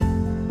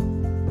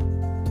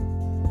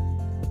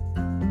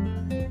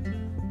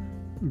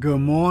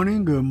Good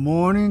morning, good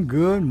morning,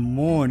 good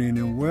morning,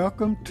 and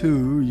welcome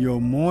to your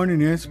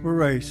morning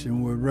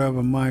inspiration with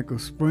Reverend Michael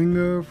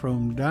Springer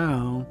from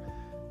down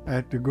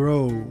at the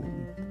Grove.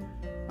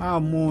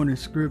 Our morning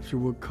scripture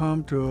will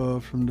come to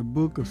us from the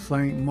book of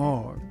St.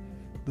 Mark,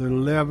 the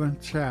 11th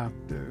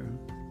chapter,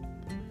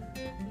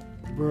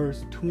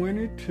 verse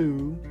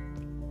 22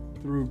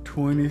 through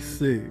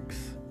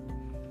 26.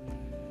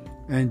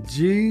 And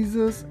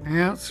Jesus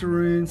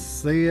answering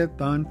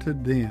saith unto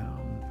them,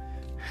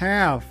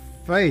 Have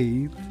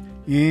faith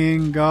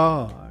in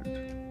God.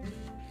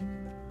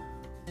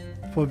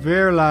 For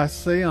verily I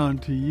say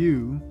unto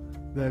you,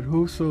 that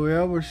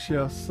whosoever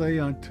shall say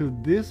unto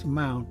this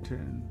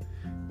mountain,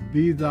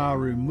 Be thou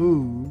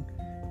removed,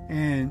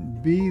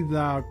 and be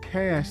thou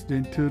cast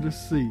into the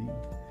sea,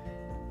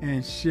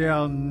 and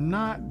shall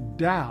not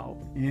doubt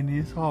in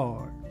his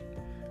heart,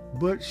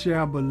 but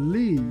shall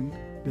believe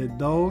that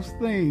those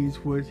things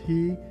which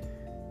he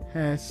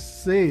has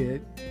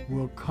said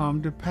will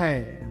come to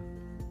pass,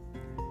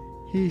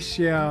 he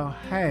shall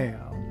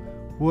have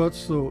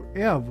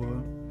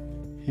whatsoever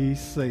he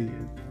saith.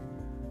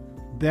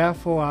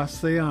 Therefore I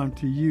say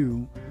unto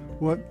you,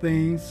 what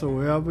things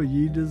soever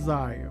ye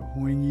desire,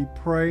 when ye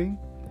pray,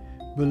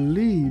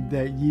 believe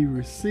that ye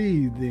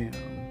receive them,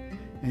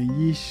 and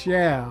ye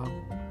shall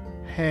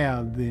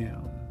have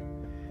them.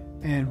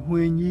 And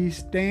when ye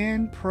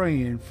stand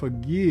praying,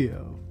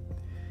 forgive,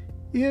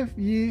 if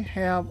ye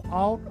have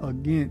aught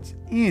against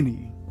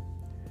any,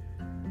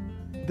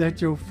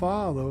 that your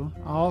Father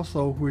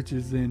also which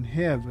is in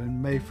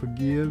heaven may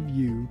forgive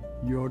you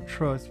your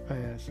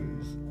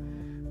trespasses.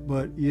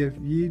 But if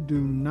ye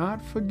do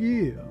not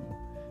forgive,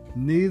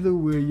 neither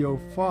will your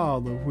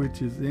Father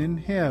which is in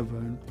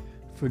heaven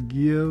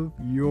forgive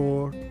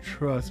your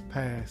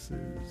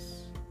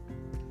trespasses.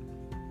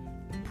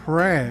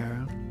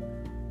 Prayer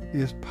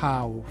is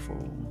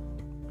powerful.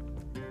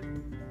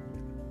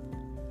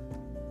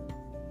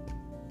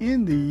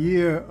 In the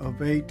year of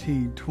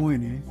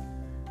 1820,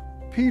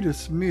 Peter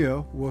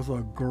Smith was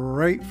a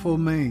grateful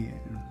man.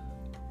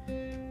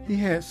 He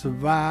had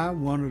survived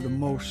one of the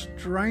most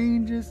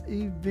strangest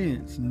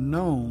events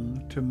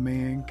known to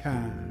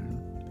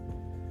mankind.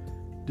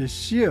 The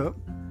ship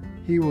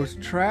he was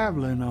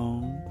traveling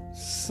on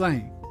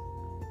sank,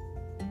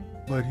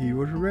 but he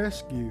was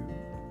rescued.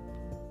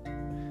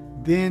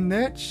 Then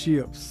that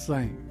ship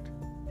sank,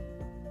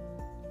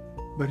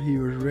 but he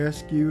was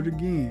rescued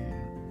again.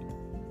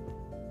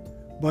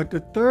 But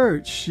the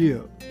third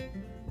ship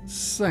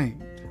sank,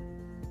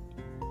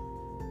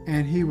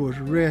 and he was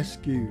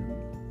rescued.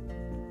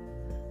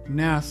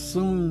 Now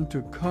soon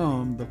to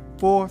come, the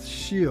fourth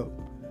ship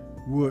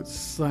would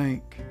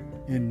sink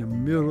in the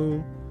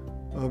middle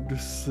of the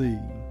sea.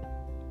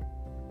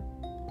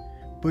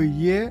 But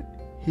yet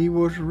he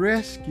was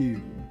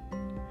rescued.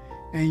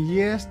 And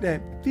yes,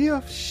 that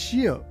fifth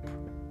ship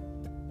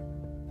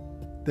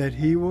that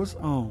he was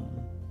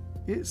on,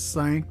 it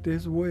sank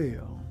as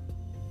well.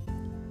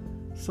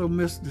 So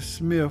Mr.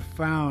 Smith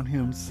found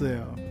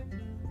himself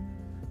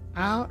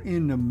out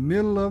in the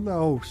middle of the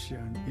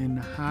ocean in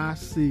the high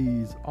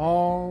seas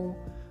all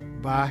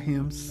by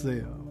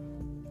himself.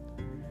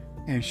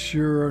 And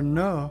sure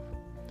enough,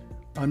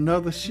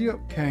 another ship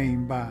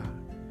came by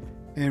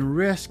and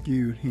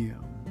rescued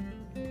him.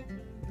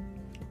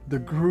 The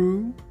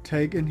crew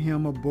taking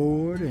him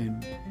aboard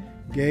and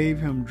gave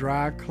him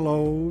dry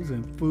clothes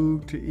and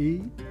food to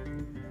eat.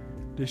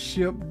 The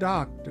ship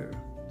doctor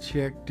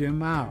checked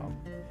him out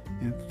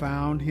and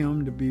found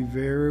him to be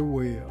very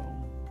well.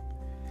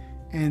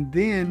 And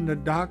then the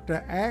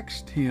doctor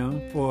asked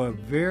him for a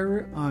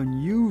very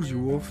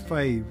unusual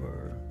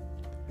favor.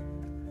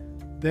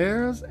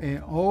 There's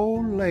an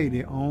old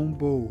lady on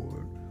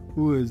board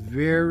who is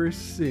very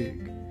sick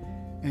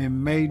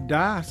and may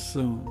die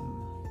soon.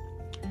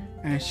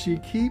 And she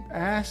keep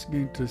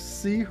asking to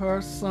see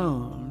her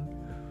son,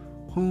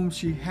 whom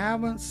she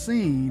haven't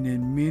seen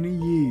in many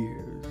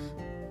years.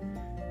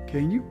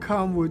 Can you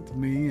come with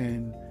me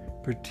and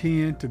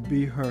pretend to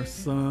be her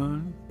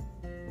son?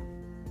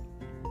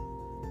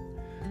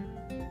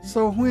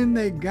 So when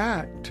they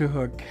got to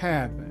her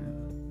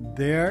cabin,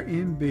 there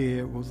in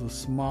bed was a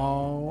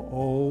small,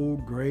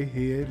 old,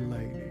 gray-haired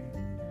lady.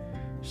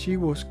 She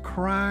was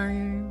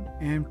crying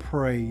and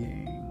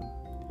praying,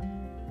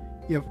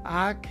 If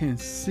I can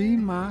see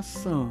my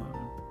son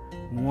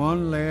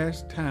one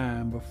last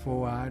time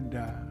before I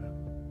die.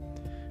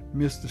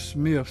 Mr.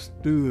 Smith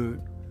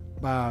stood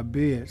by her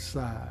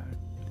bedside,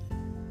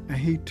 and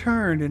he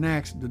turned and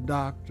asked the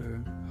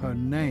doctor her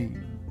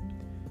name.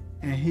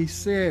 And he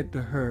said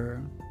to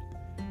her,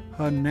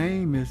 Her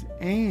name is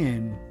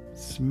Ann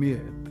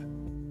Smith.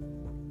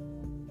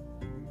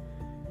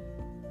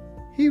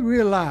 He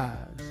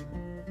realized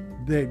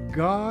that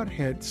God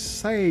had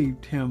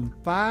saved him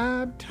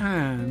 5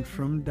 times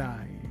from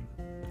dying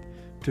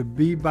to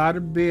be by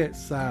the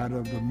bedside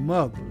of the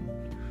mother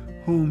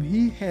whom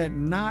he had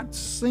not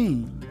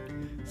seen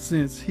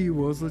since he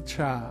was a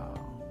child.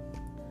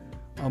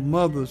 A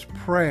mother's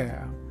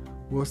prayer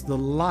was the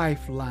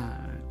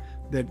lifeline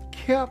that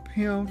kept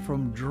him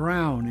from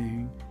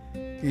drowning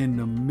in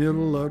the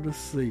middle of the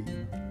sea.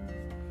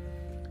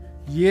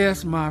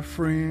 Yes, my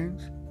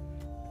friends,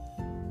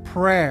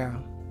 prayer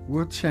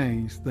will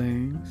change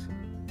things.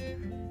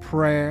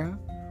 Prayer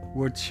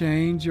will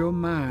change your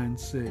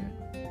mindset.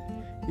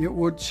 It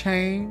will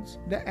change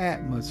the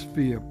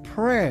atmosphere.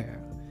 Prayer,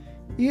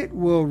 it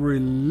will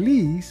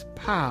release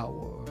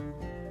power.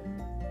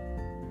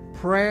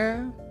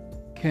 Prayer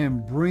can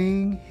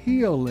bring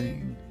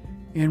healing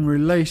in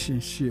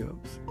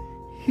relationships,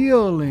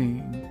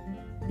 healing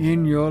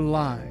in your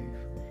life,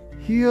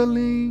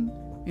 healing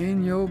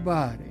in your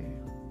body.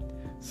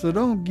 So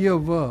don't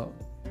give up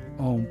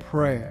on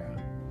prayer,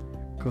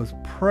 because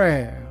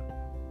prayer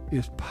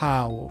is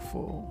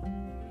powerful.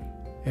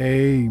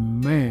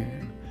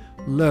 Amen.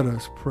 Let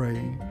us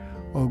pray.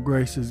 Oh,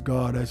 gracious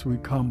God, as we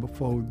come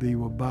before thee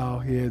with bowed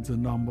heads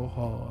and humble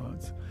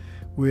hearts,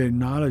 we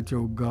acknowledge,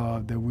 oh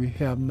God, that we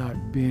have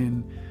not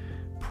been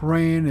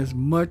praying as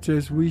much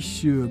as we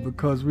should,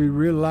 because we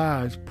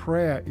realize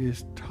prayer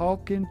is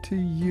talking to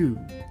you,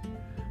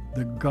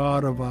 the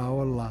God of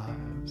our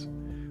lives.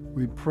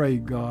 We pray,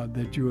 God,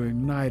 that you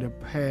ignite a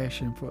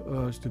passion for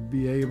us to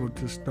be able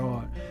to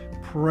start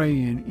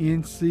praying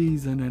in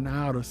season and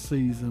out of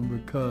season,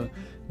 because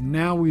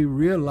now we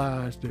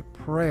realize that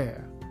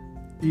prayer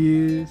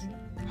is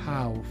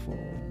powerful.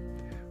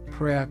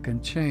 Prayer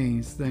can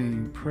change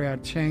things. Prayer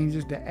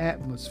changes the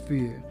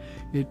atmosphere.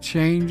 It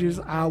changes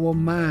our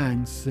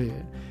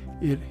mindset.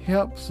 It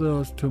helps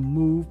us to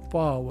move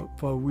forward,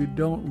 for we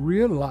don't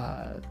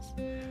realize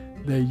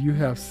that you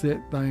have set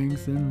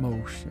things in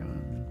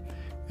motion.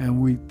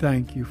 And we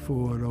thank you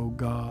for it, oh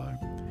God.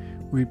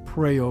 We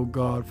pray, oh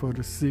God, for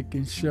the sick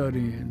and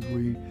shut-ins.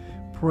 We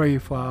pray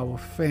for our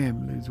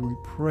families. We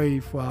pray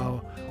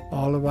for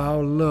all of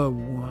our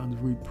loved ones.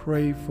 We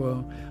pray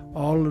for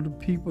all of the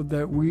people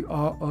that we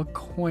are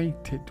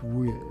acquainted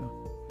with.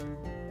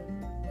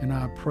 And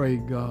I pray,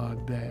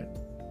 God, that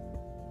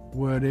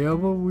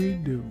whatever we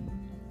do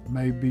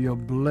may be a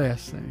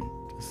blessing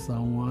to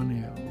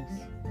someone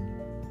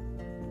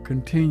else.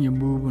 Continue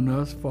moving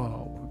us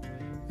forward,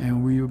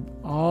 and we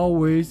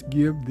always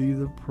give thee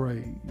the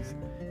praise.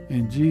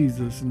 In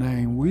Jesus'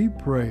 name we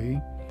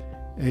pray.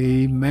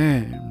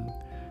 Amen.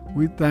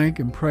 We thank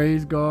and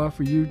praise God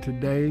for you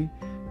today.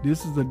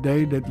 This is the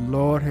day that the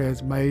Lord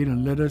has made,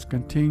 and let us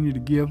continue to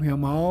give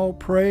him all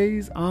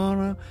praise,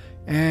 honor,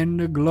 and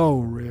the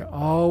glory.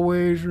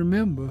 Always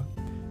remember,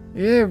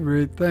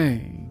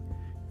 everything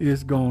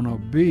is going to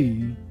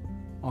be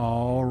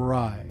all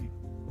right,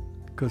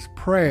 because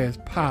prayer is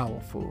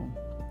powerful.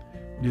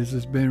 This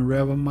has been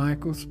Reverend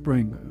Michael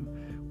Springer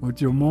with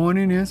your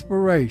morning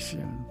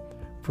inspiration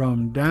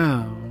from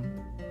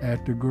down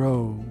at the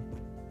Grove.